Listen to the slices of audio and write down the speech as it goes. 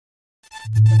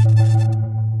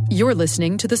You're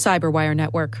listening to the Cyberwire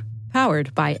Network,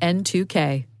 powered by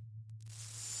N2K.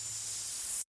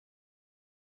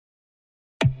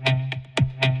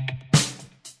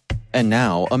 And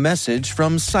now, a message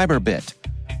from Cyberbit.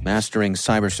 Mastering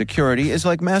cybersecurity is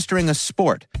like mastering a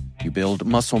sport. You build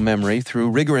muscle memory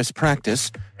through rigorous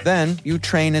practice, then you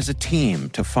train as a team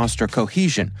to foster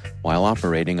cohesion while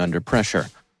operating under pressure.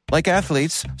 Like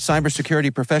athletes,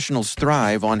 cybersecurity professionals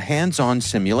thrive on hands-on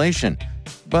simulation.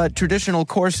 But traditional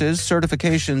courses,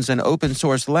 certifications, and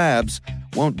open-source labs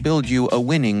won't build you a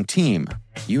winning team.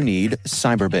 You need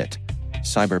Cyberbit.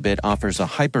 Cyberbit offers a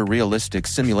hyper-realistic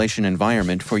simulation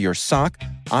environment for your SOC,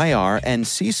 IR, and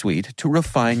C-suite to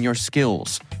refine your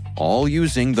skills, all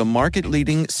using the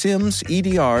market-leading SIMs,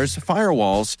 EDRs,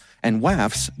 firewalls, and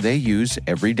WAFs they use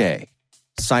every day.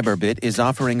 Cyberbit is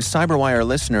offering Cyberwire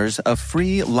listeners a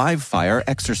free live-fire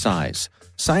exercise.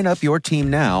 Sign up your team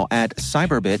now at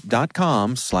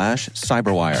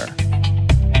cyberbit.com/cyberwire.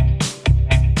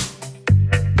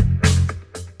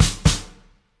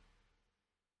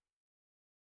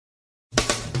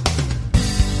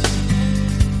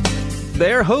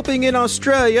 They're hoping in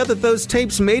Australia that those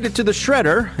tapes made it to the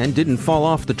shredder and didn't fall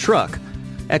off the truck.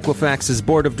 Equifax's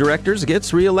board of directors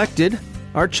gets re-elected.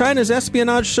 Are China's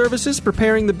espionage services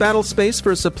preparing the battle space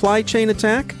for a supply chain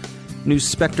attack? New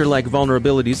Spectre-like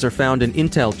vulnerabilities are found in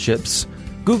Intel chips.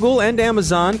 Google and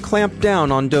Amazon clamp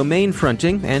down on domain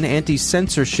fronting, and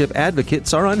anti-censorship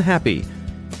advocates are unhappy.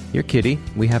 You're kiddie,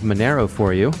 we have Monero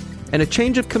for you. And a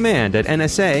change of command at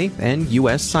NSA and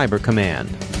U.S. Cyber Command.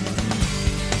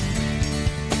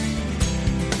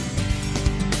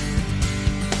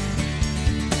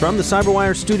 From the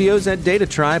Cyberwire studios at Data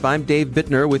Tribe, I'm Dave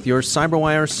Bittner with your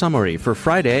Cyberwire summary for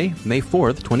Friday, May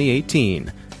 4th,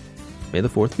 2018. May the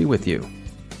 4th be with you.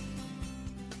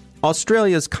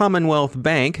 Australia's Commonwealth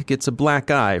Bank gets a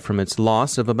black eye from its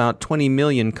loss of about 20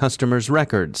 million customers'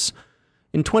 records.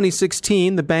 In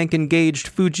 2016, the bank engaged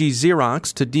Fuji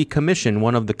Xerox to decommission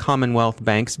one of the Commonwealth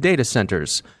Bank's data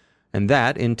centers, and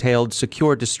that entailed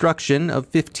secure destruction of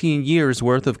 15 years'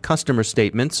 worth of customer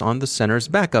statements on the center's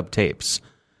backup tapes.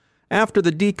 After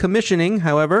the decommissioning,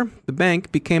 however, the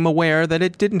bank became aware that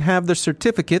it didn't have the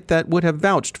certificate that would have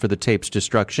vouched for the tape's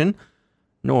destruction,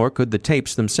 nor could the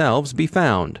tapes themselves be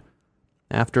found.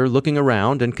 After looking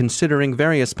around and considering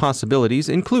various possibilities,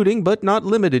 including but not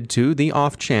limited to the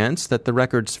off chance that the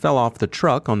records fell off the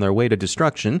truck on their way to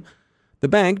destruction, the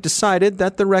bank decided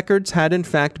that the records had in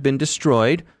fact been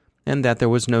destroyed and that there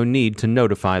was no need to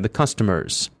notify the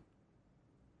customers.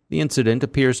 The incident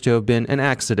appears to have been an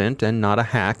accident and not a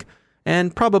hack,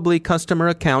 and probably customer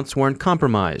accounts weren't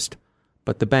compromised.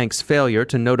 But the bank's failure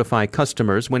to notify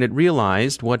customers when it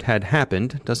realized what had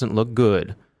happened doesn't look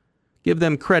good. Give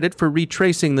them credit for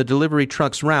retracing the delivery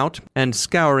truck's route and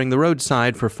scouring the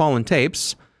roadside for fallen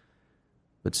tapes.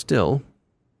 But still,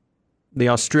 the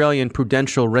Australian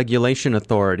Prudential Regulation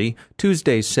Authority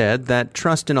Tuesday said that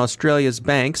trust in Australia's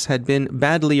banks had been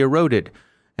badly eroded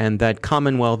and that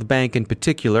Commonwealth Bank in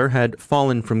particular had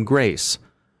fallen from grace.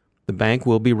 The bank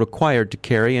will be required to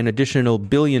carry an additional $1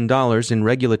 billion in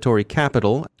regulatory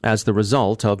capital as the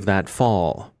result of that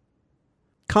fall.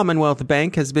 Commonwealth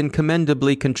Bank has been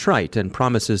commendably contrite and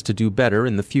promises to do better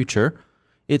in the future.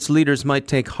 Its leaders might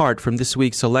take heart from this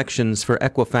week's elections for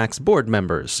Equifax board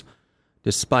members.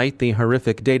 Despite the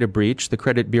horrific data breach the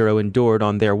credit bureau endured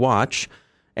on their watch,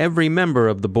 every member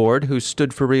of the board who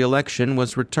stood for re-election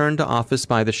was returned to office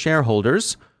by the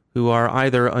shareholders, who are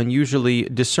either unusually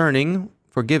discerning,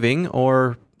 forgiving,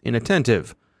 or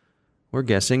inattentive. We're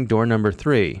guessing door number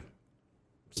 3.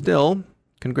 Still,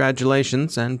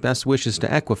 congratulations and best wishes to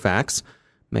Equifax.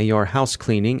 May your house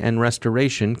cleaning and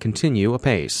restoration continue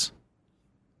apace.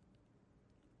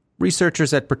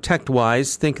 Researchers at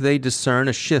ProtectWise think they discern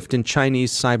a shift in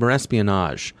Chinese cyber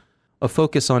espionage, a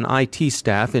focus on IT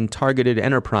staff in targeted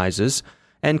enterprises,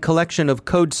 and collection of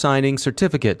code-signing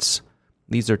certificates.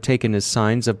 These are taken as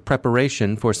signs of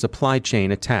preparation for supply chain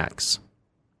attacks.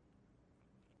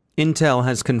 Intel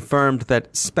has confirmed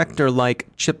that Spectre-like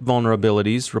chip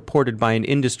vulnerabilities reported by an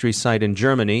industry site in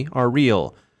Germany are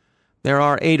real. There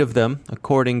are 8 of them,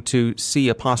 according to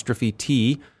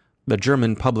C''T, the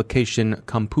German publication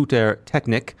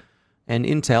Computertechnik, and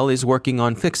Intel is working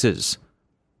on fixes.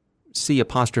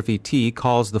 C''T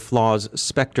calls the flaws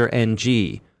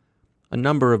Spectre-NG. A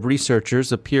number of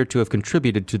researchers appear to have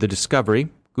contributed to the discovery,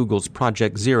 Google's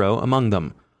Project Zero among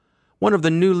them. One of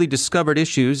the newly discovered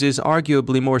issues is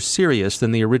arguably more serious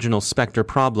than the original Spectre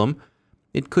problem.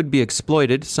 It could be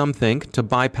exploited, some think, to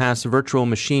bypass virtual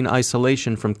machine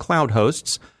isolation from cloud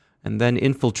hosts and then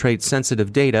infiltrate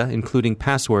sensitive data, including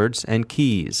passwords and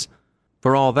keys.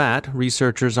 For all that,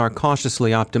 researchers are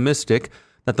cautiously optimistic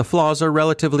that the flaws are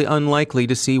relatively unlikely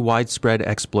to see widespread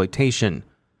exploitation.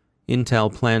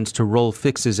 Intel plans to roll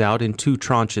fixes out in 2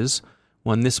 tranches,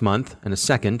 one this month and a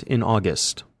second in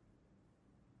August.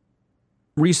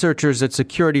 Researchers at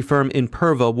security firm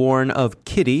Imperva warn of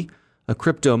Kitty, a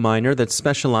crypto miner that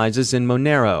specializes in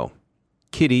Monero.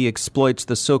 Kitty exploits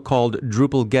the so-called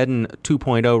Drupalgeddon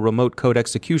 2.0 remote code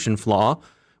execution flaw,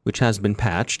 which has been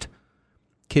patched.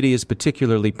 Kitty is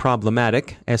particularly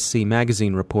problematic, SC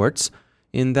Magazine reports,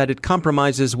 in that it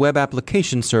compromises web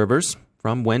application servers,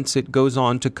 from whence it goes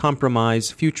on to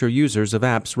compromise future users of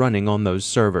apps running on those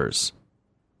servers.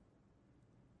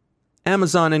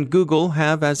 Amazon and Google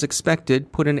have, as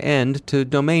expected, put an end to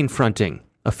domain fronting,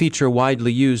 a feature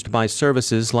widely used by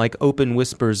services like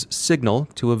OpenWhisper's Signal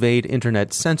to evade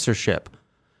internet censorship.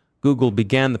 Google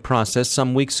began the process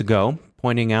some weeks ago,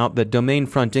 pointing out that domain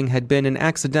fronting had been an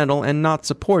accidental and not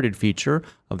supported feature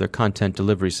of their content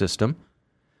delivery system.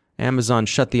 Amazon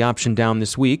shut the option down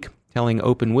this week, telling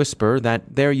OpenWhisper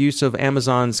that their use of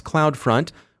Amazon's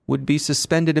CloudFront would be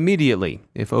suspended immediately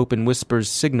if OpenWhisper's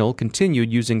Signal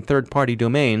continued using third-party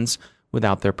domains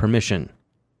without their permission.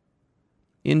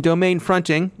 In domain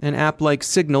fronting, an app like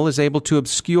Signal is able to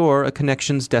obscure a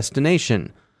connection's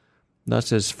destination.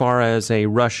 Thus, as far as a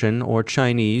Russian or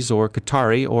Chinese or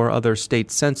Qatari or other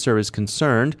state censor is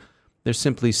concerned, they're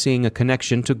simply seeing a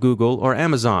connection to Google or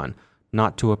Amazon,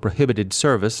 not to a prohibited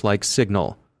service like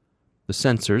Signal. The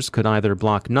censors could either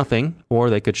block nothing, or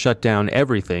they could shut down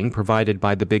everything provided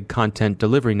by the big content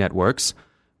delivery networks,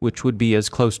 which would be as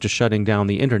close to shutting down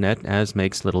the internet as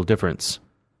makes little difference.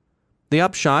 The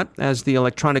upshot, as the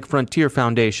Electronic Frontier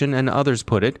Foundation and others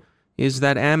put it, is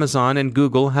that Amazon and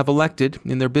Google have elected,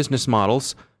 in their business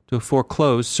models, to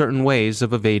foreclose certain ways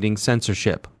of evading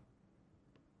censorship.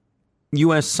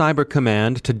 U.S. Cyber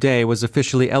Command today was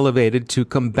officially elevated to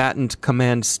combatant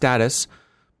command status,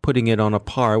 putting it on a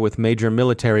par with major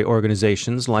military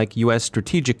organizations like U.S.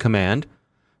 Strategic Command.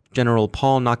 General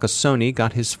Paul Nakasone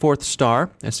got his 4th star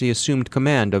as he assumed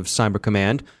command of Cyber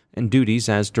Command and duties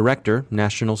as Director,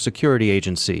 National Security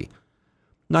Agency.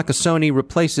 Nakasone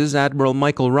replaces Admiral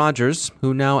Michael Rogers,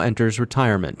 who now enters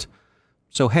retirement.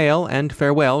 So hail and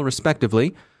farewell,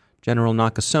 respectively, General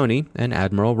Nakasone and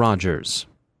Admiral Rogers.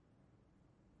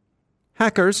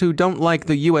 Hackers who don't like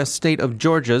the U.S. state of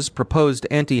Georgia's proposed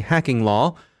anti-hacking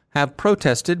law have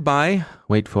protested by,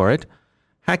 wait for it,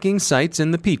 hacking sites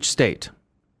in the Peach State.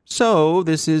 So,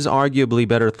 this is arguably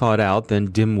better thought out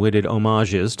than dim-witted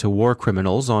homages to war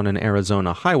criminals on an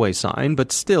Arizona highway sign,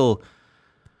 but still,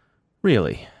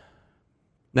 really.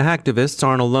 The hacktivists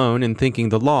aren't alone in thinking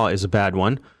the law is a bad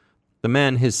one. The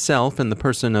man himself and the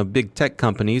person of big tech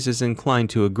companies is inclined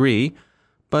to agree,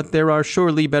 but there are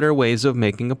surely better ways of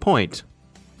making a point.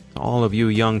 All of you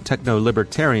young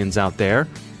techno-libertarians out there,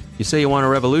 you say you want a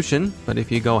revolution, but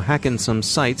if you go hacking some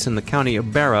sites in the county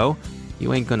of Barrow,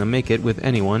 you ain't gonna make it with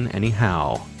anyone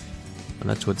anyhow. And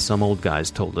that's what some old guys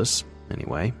told us,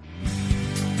 anyway.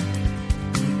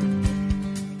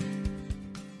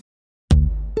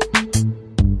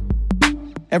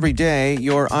 Every day,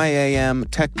 your IAM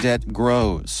tech debt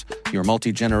grows. Your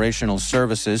multi-generational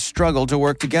services struggle to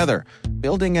work together.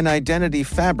 Building an identity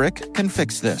fabric can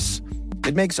fix this.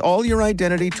 It makes all your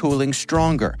identity tooling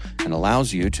stronger and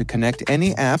allows you to connect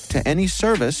any app to any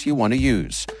service you want to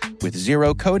use, with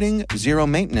zero coding, zero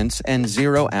maintenance, and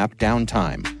zero app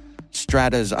downtime.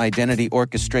 Strata's identity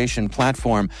orchestration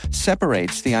platform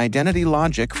separates the identity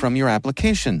logic from your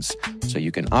applications, so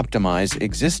you can optimize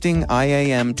existing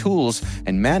IAM tools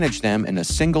and manage them in a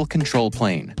single control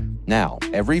plane. Now,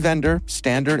 every vendor,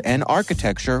 standard, and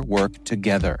architecture work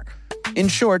together. In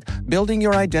short, building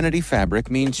your identity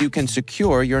fabric means you can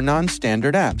secure your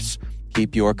non-standard apps,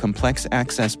 keep your complex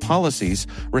access policies,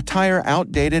 retire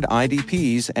outdated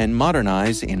IDPs, and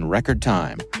modernize in record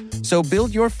time. So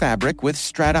build your fabric with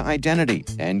Strata Identity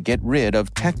and get rid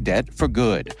of tech debt for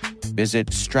good.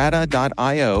 Visit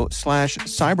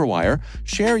strata.io/cyberwire,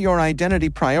 share your identity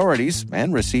priorities,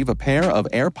 and receive a pair of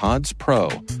AirPods Pro.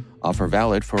 Offer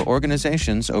valid for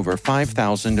organizations over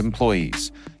 5,000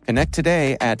 employees. Connect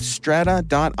today at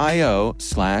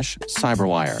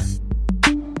strata.io/cyberwire.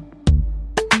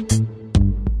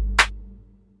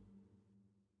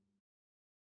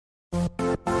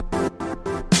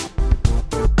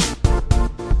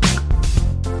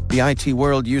 The IT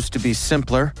world used to be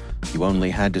simpler. You only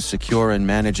had to secure and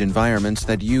manage environments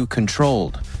that you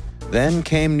controlled. Then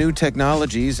came new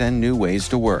technologies and new ways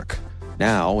to work.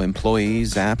 Now,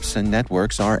 employees, apps, and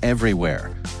networks are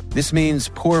everywhere. This means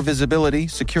poor visibility,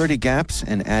 security gaps,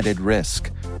 and added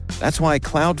risk. That's why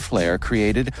Cloudflare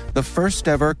created the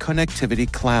first-ever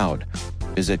connectivity cloud.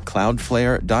 Visit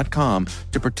cloudflare.com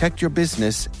to protect your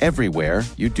business everywhere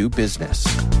you do business.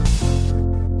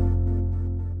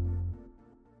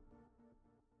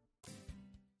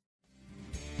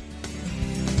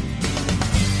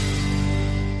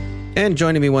 And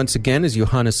joining me once again is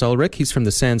Johannes Ullrich. He's from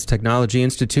the SANS Technology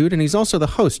Institute, and he's also the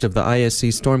host of the ISC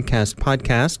Stormcast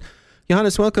podcast.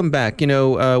 Johannes, welcome back.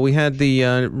 We had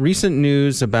the recent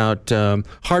news about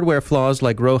hardware flaws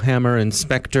like Rowhammer and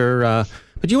Spectre,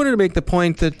 but you wanted to make the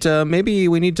point that maybe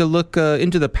we need to look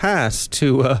into the past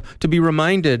to be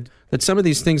reminded that some of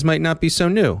these things might not be so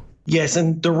new. Yes,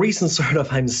 and the reason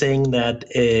I'm saying that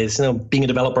is, being a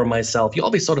developer myself, you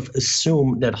always sort of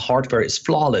assume that hardware is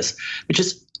flawless, which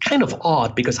is kind of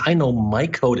odd because I know my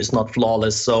code is not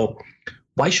flawless. So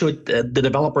why should the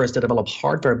developers that develop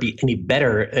hardware be any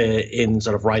better in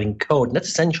sort of writing code? And that's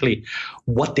essentially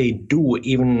what they do,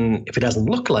 even if it doesn't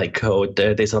look like code.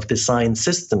 They sort of design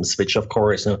systems, which of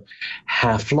course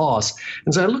have flaws.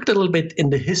 And so I looked a little bit in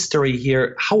the history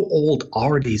here. How old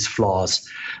are these flaws?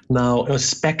 Now,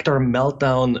 Spectre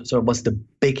Meltdown sort of was the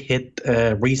big hit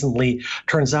recently.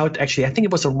 Turns out, actually, I think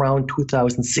it was around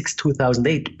 2006,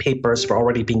 2008, papers were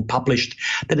already being published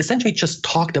that essentially just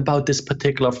talked about this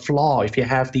particular flaw. If you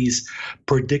have these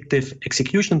predictive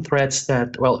execution threads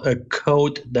that, a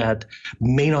code that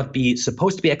may not be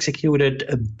supposed to be executed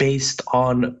based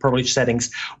on privilege settings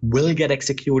will get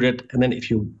executed. And then if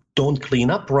you don't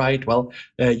clean up right,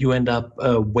 you end up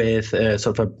with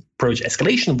sort of a privilege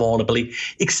escalation vulnerability,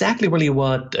 exactly really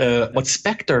what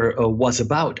Spectre was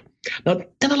about. Now,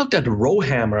 then I looked at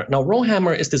Rowhammer. Now,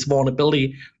 Rowhammer is this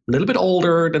vulnerability a little bit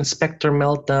older than Spectre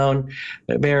Meltdown,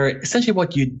 where essentially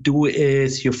what you do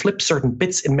is you flip certain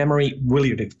bits in memory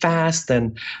really, really fast,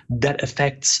 and that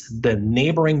affects the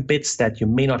neighboring bits that you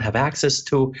may not have access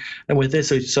to. And with this,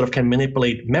 you sort of can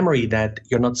manipulate memory that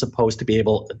you're not supposed to be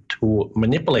able to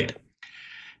manipulate.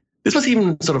 This was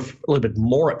even sort of a little bit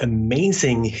more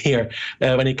amazing here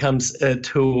when it comes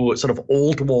to sort of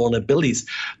old vulnerabilities.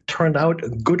 Turned out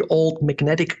good old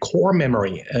magnetic core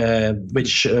memory,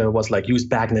 which was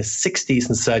used back in the 60s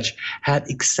and such, had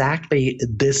exactly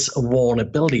this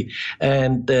vulnerability.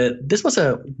 And this was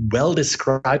a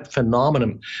well-described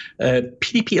phenomenon.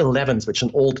 PDP-11s, which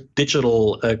an old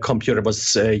digital computer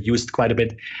was used quite a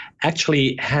bit,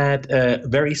 actually had a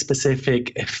very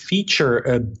specific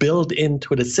feature built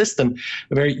into the system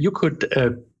where you could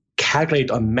calculate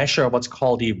or measure what's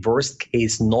called the worst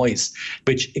case noise,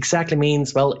 which exactly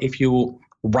means, if you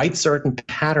write certain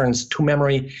patterns to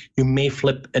memory, you may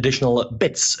flip additional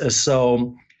bits.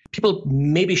 So people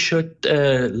maybe should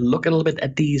look a little bit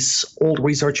at these old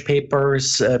research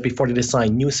papers before they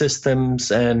design new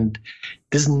systems. And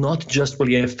this is not just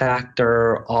really a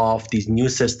factor of these new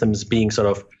systems being sort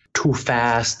of too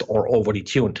fast or overly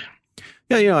tuned.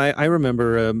 Yeah, I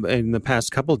remember in the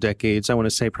past couple decades, I want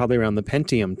to say probably around the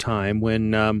Pentium time,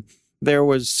 when there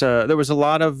was a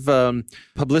lot of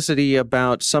publicity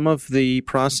about some of the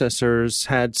processors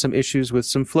had some issues with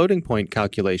some floating point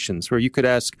calculations, where you could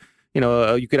ask a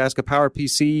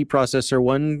PowerPC processor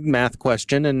one math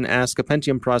question and ask a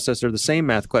Pentium processor the same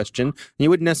math question, and you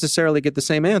wouldn't necessarily get the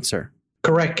same answer.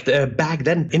 Correct. Back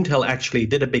then, Intel actually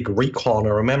did a big recall, and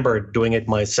I remember doing it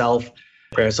myself.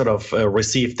 I sort of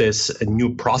received this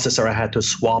new processor I had to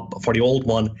swap for the old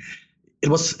one. It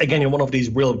was, again, one of these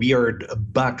real weird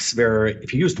bugs where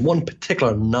if you used one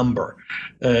particular number,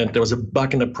 there was a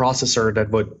bug in the processor that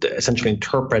would essentially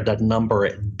interpret that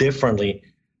number differently.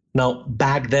 Now,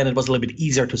 back then, it was a little bit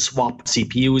easier to swap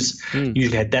CPUs.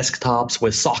 Usually had desktops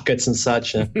with sockets and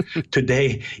such.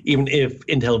 Today, even if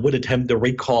Intel would attempt the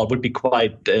recall, it would be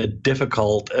quite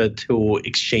difficult to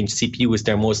exchange CPUs.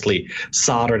 They're mostly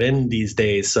soldered in these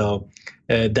days, so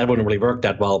that wouldn't really work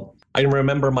that well. I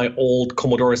remember my old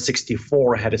Commodore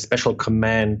 64 had a special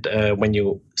command when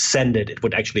you send it, it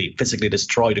would actually physically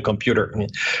destroy the computer.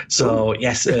 So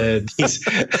yes,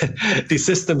 these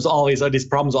systems always, or these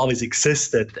problems always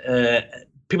existed.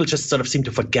 People just sort of seem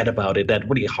to forget about it, that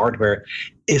really hardware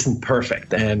isn't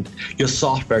perfect, and your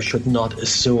software should not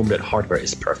assume that hardware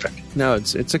is perfect. No,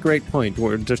 it's a great point.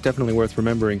 It's definitely worth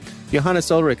remembering. Johannes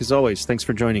Ullrich, as always, thanks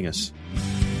for joining us.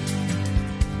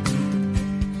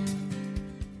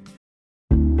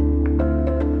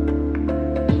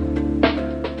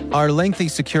 Are lengthy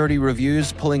security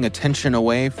reviews pulling attention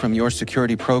away from your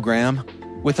security program?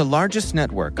 With the largest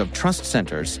network of trust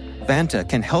centers, Vanta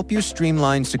can help you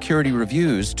streamline security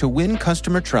reviews to win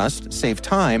customer trust, save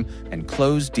time, and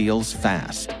close deals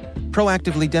fast.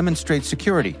 Proactively demonstrate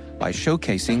security by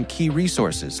showcasing key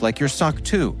resources like your SOC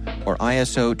 2 or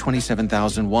ISO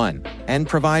 27001 and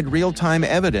provide real-time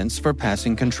evidence for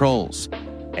passing controls.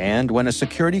 And when a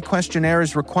security questionnaire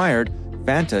is required,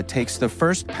 Vanta takes the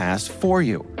first pass for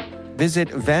you. Visit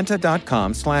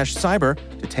vanta.com/cyber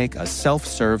to take a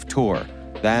self-serve tour.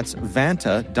 That's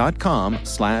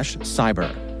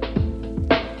vanta.com/cyber.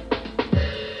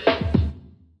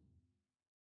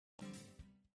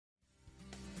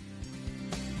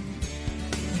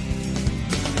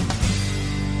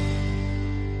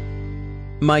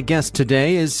 My guest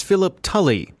today is Philip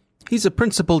Tully. He's a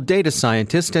principal data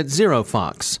scientist at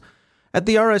ZeroFox. At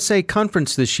the RSA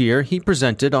conference this year, he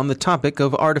presented on the topic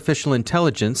of artificial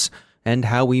intelligence and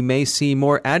how we may see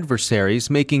more adversaries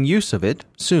making use of it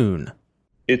soon.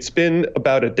 It's been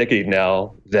about a decade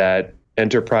now that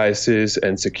enterprises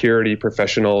and security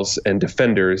professionals and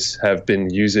defenders have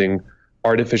been using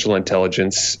artificial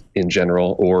intelligence in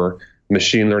general, or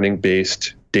machine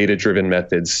learning-based, data-driven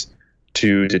methods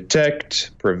to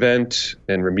detect, prevent,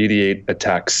 and remediate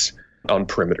attacks on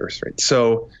perimeters, right?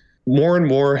 So more and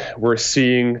more, we're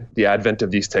seeing the advent of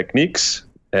these techniques,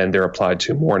 and they're applied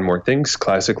to more and more things.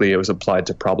 Classically, it was applied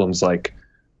to problems like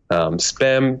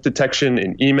spam detection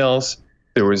in emails.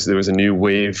 There was a new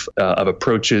wave of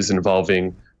approaches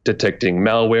involving detecting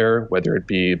malware, whether it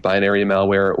be binary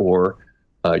malware or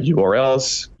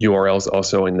URLs. URLs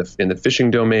also in the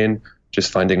phishing domain,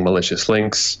 just finding malicious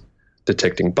links,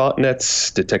 detecting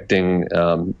botnets, detecting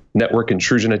network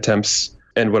intrusion attempts.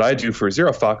 And what I do for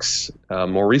ZeroFox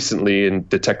more recently in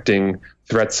detecting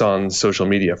threats on social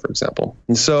media, for example.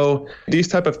 And so these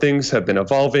type of things have been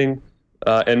evolving.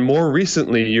 And more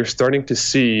recently, you're starting to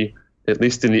see, at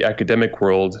least in the academic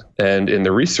world and in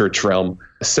the research realm,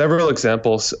 several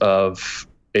examples of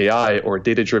AI or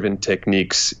data-driven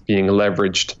techniques being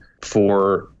leveraged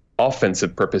for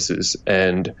offensive purposes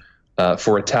and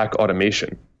for attack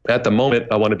automation. At the moment,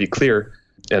 I want to be clear,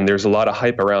 and there's a lot of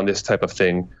hype around this type of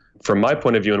thing. From my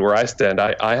point of view and where I stand,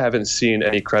 I haven't seen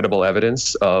any credible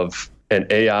evidence of an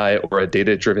AI or a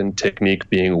data-driven technique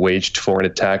being waged for an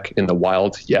attack in the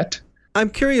wild yet. I'm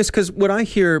curious because what I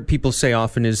hear people say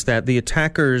often is that the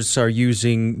attackers are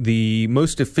using the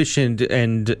most efficient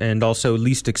and also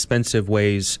least expensive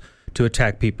ways to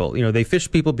attack people. You know, they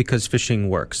phish people because phishing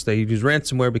works. They use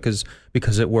ransomware because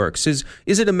it works. Is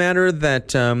it a matter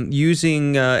that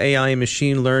using AI and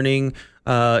machine learning,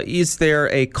 is there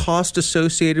a cost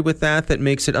associated with that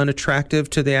makes it unattractive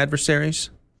to the adversaries?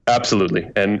 Absolutely,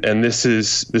 and this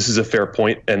is a fair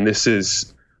point, and this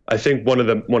is, I think, one of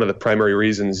the primary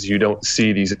reasons you don't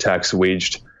see these attacks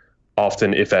waged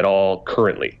often, if at all,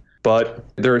 currently. But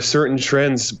there are certain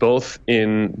trends both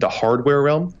in the hardware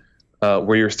realm,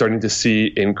 where you're starting to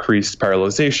see increased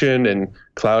parallelization and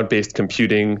cloud-based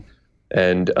computing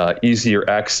and easier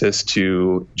access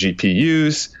to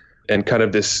GPUs, and kind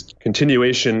of this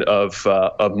continuation of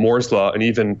Moore's Law and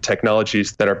even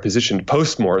technologies that are positioned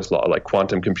post-Moore's Law, like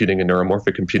quantum computing and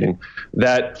neuromorphic computing,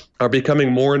 that are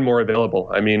becoming more and more available.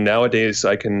 I mean, nowadays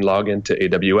I can log into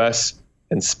AWS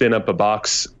and spin up a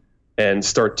box and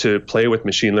start to play with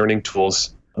machine learning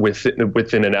tools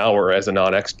within an hour as a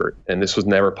non-expert. And this was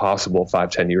never possible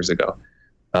 5-10 years ago.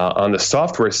 On the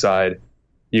software side,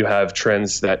 you have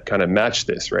trends that kind of match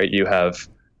this, right? You have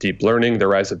deep learning, the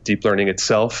rise of deep learning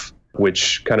itself,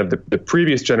 which kind of the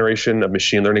previous generation of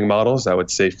machine learning models, I would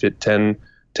say 10,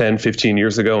 15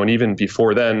 years ago, and even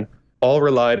before then, all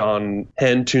relied on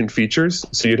hand-tuned features.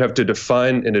 So you'd have to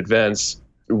define in advance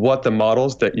what the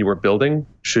models that you were building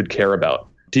should care about.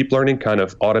 Deep learning kind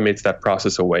of automates that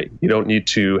process away. You don't need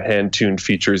to hand-tune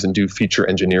features and do feature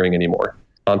engineering anymore.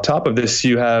 On top of this,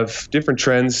 you have different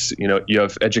trends. You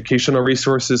have educational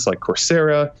resources like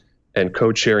Coursera and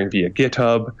code sharing via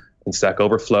GitHub and Stack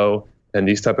Overflow, and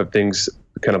these type of things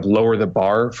kind of lower the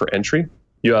bar for entry.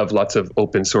 You have lots of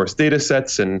open source data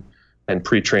sets and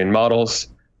pre-trained models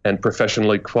and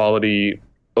professionally quality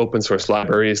open source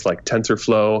libraries like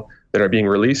TensorFlow that are being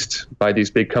released by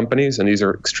these big companies, and these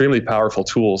are extremely powerful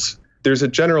tools. There's a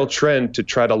general trend to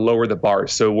try to lower the bar.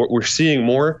 So what we're seeing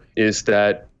more is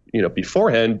that,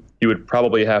 beforehand, you would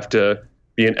probably have to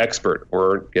be an expert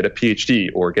or get a PhD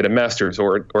or get a master's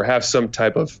or have some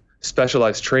type of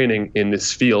specialized training in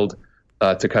this field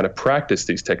to kind of practice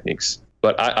these techniques.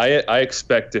 But I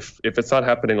expect, if it's not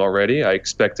happening already, I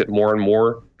expect it more and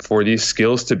more for these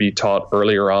skills to be taught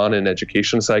earlier on in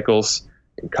education cycles,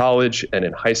 in college and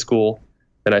in high school.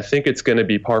 And I think it's going to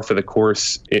be par for the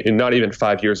course in not even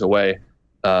 5 years away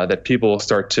that people will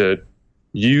start to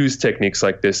use techniques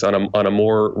like this on a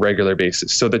more regular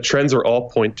basis. So the trends are all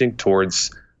pointing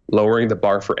towards lowering the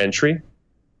bar for entry.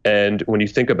 And when you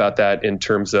think about that in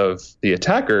terms of the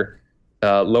attacker,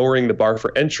 lowering the bar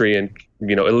for entry and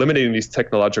eliminating these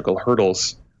technological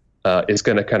hurdles is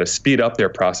going to kind of speed up their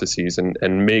processes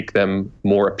and make them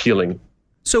more appealing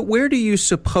So where do you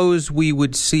suppose we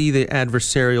would see the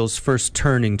adversarials first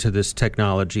turning to this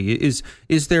technology?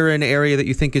 Is there an area that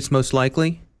you think is most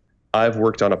likely? I've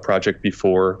worked on a project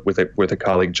before with a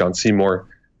colleague, John Seymour,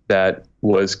 that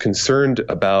was concerned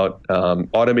about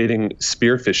automating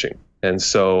spear phishing. And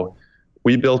so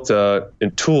we built a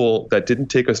tool that didn't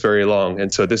take us very long.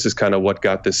 And so this is kind of what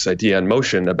got this idea in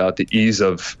motion about the ease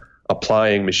of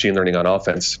applying machine learning on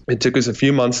offense. It took us a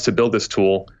few months to build this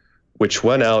tool, which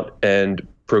went out and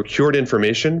procured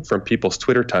information from people's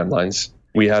Twitter timelines.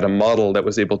 We had a model that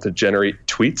was able to generate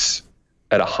tweets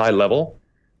at a high level,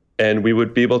 and we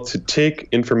would be able to take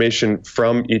information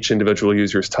from each individual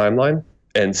user's timeline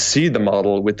and seed the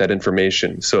model with that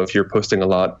information. So if you're posting a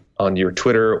lot on your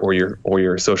Twitter or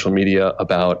your social media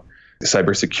about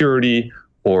cybersecurity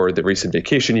or the recent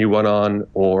vacation you went on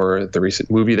or the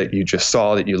recent movie that you just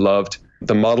saw that you loved,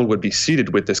 the model would be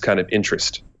seeded with this kind of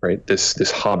interest, right?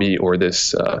 This hobby or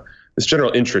this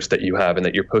general interest that you have and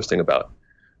that you're posting about.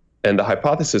 And the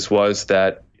hypothesis was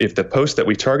that if the post that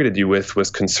we targeted you with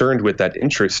was concerned with that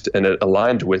interest and it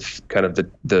aligned with kind of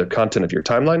the content of your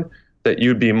timeline, that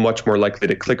you'd be much more likely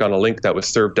to click on a link that was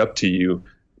served up to you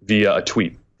via a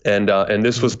tweet. And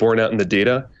this was borne out in the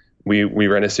data. We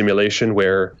ran a simulation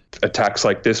where attacks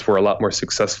like this were a lot more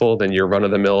successful than your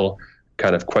run-of-the-mill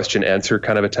kind of question-answer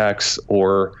kind of attacks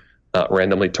or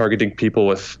randomly targeting people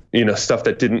with stuff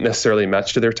that didn't necessarily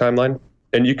match to their timeline.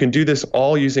 And you can do this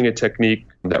all using a technique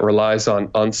that relies on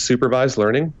unsupervised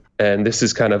learning. And this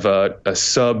is kind of a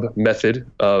sub-method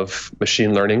of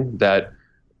machine learning that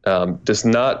does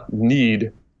not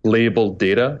need labeled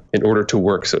data in order to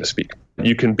work, so to speak.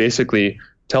 You can basically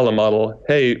tell a model,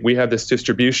 hey, we have this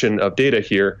distribution of data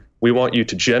here. We want you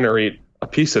to generate a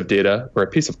piece of data or a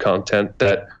piece of content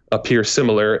that appears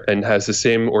similar and has the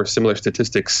same or similar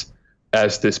statistics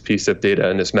as this piece of data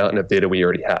and this mountain of data we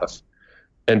already have.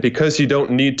 And because you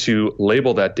don't need to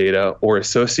label that data or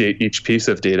associate each piece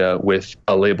of data with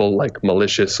a label like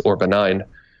malicious or benign,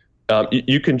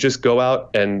 you can just go out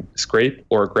and scrape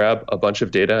or grab a bunch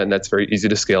of data, and that's very easy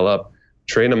to scale up,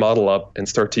 train a model up, and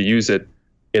start to use it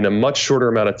in a much shorter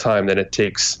amount of time than it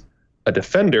takes a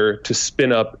defender to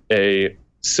spin up a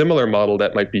similar model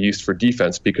that might be used for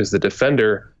defense, because the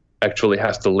defender actually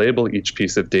has to label each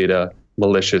piece of data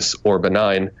malicious or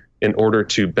benign in order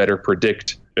to better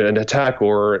predict an attack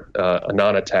or a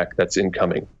non-attack that's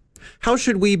incoming. How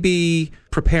should we be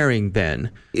preparing then?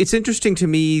 It's interesting to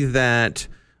me that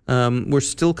we're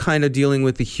still kind of dealing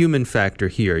with the human factor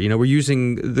here.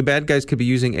 The bad guys could be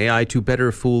using AI to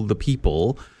better fool the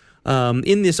people.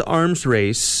 In this arms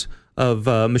race of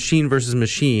machine versus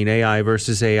machine, AI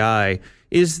versus AI,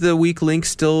 is the weak link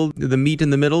still the meat in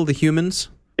the middle, the humans?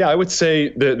 Yeah, I would say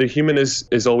the human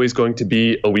is always going to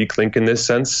be a weak link in this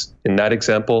sense. In that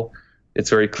example, it's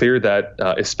very clear that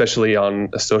especially on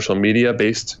a social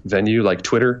media-based venue like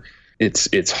Twitter,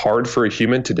 it's hard for a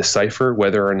human to decipher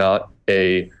whether or not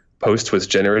a post was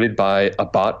generated by a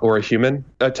bot or a human.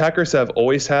 Attackers have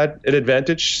always had an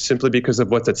advantage simply because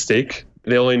of what's at stake.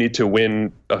 They only need to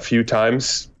win a few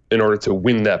times in order to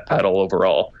win that battle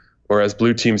overall. Whereas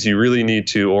blue teams, you really need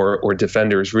to, or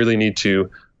defenders really need to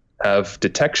have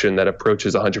detection that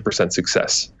approaches 100%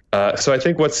 success. So I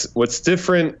think what's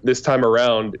different this time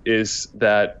around is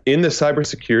that in the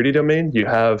cybersecurity domain, you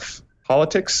have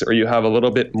politics, or you have a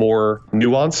little bit more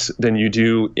nuance than you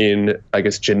do in, I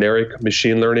guess, generic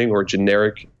machine learning or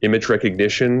generic image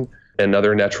recognition and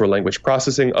other natural language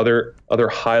processing, other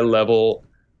high-level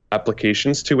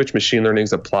applications to which machine learning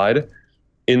is applied.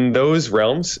 In those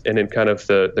realms and in kind of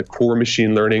the core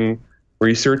machine learning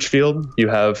research field, you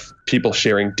have people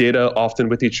sharing data often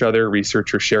with each other,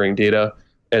 researchers sharing data,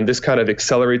 and this kind of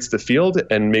accelerates the field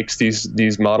and makes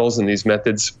these models and these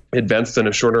methods advanced in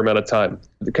a shorter amount of time.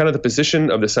 The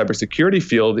position of the cybersecurity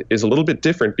field is a little bit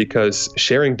different because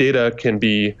sharing data can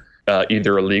be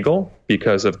either illegal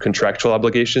because of contractual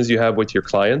obligations you have with your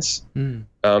clients.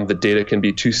 The data can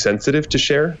be too sensitive to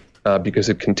share because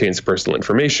it contains personal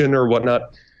information or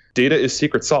whatnot. Data is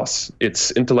secret sauce.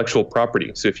 It's intellectual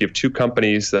property. So if you have two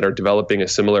companies that are developing a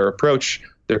similar approach,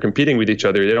 they're competing with each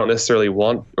other. They don't necessarily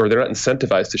want, or they're not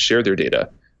incentivized to share their data,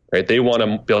 right? They want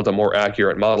to build a more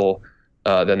accurate model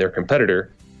than their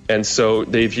competitor. And so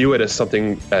they view it as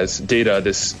something, as data,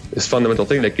 this fundamental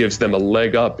thing that gives them a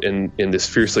leg up in this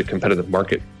fiercely competitive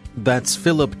market. That's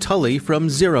Philip Tully from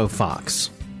ZeroFox.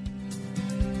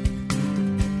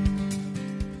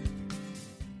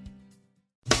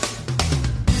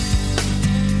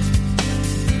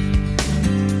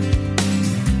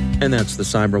 And that's the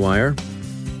Cyberwire.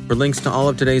 For links to all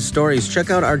of today's stories,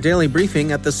 check out our daily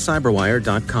briefing at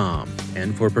thecyberwire.com.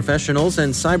 And for professionals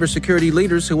and cybersecurity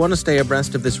leaders who want to stay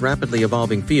abreast of this rapidly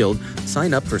evolving field,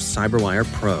 sign up for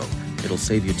CyberWire Pro. It'll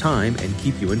save you time and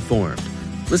keep you informed.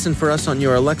 Listen for us on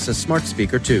your Alexa smart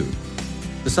speaker, too.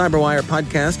 The CyberWire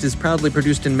podcast is proudly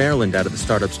produced in Maryland out of the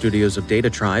startup studios of Data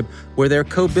Tribe, where they're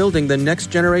co-building the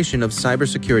next generation of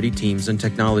cybersecurity teams and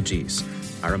technologies.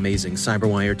 Our amazing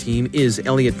CyberWire team is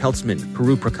Elliot Peltzman,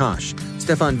 Puru Prakash,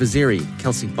 Stefan Vaziri,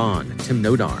 Kelsey Bond, Tim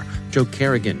Nodar, Joe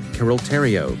Kerrigan, Carol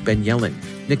Terrio, Ben Yellen,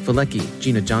 Nick Valecki,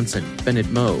 Gina Johnson, Bennett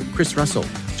Moe, Chris Russell,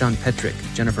 John Petrick,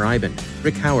 Jennifer Iben,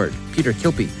 Rick Howard, Peter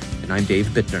Kilpie, and I'm Dave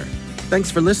Bittner.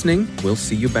 Thanks for listening. We'll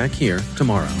see you back here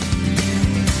tomorrow.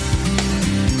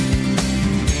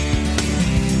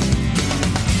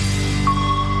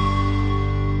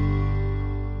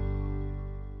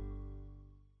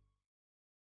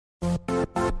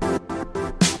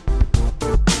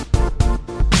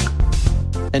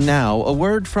 And now, a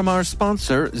word from our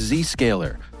sponsor,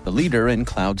 Zscaler, the leader in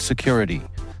cloud security.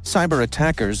 Cyber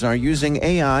attackers are using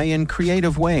AI in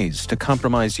creative ways to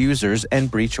compromise users and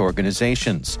breach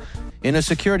organizations. In a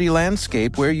security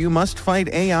landscape where you must fight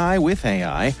AI with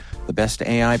AI, the best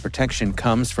AI protection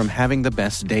comes from having the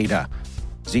best data.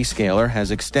 Zscaler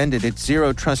has extended its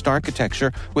Zero Trust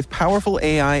architecture with powerful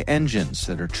AI engines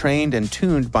that are trained and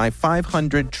tuned by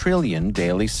 500 trillion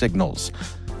daily signals.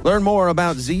 Learn more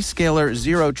about Zscaler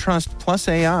Zero Trust Plus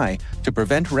AI to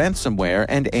prevent ransomware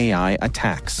and AI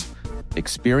attacks.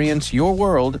 Experience your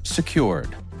world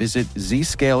secured. Visit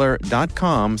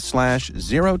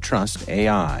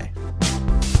zscaler.com/zerotrustai.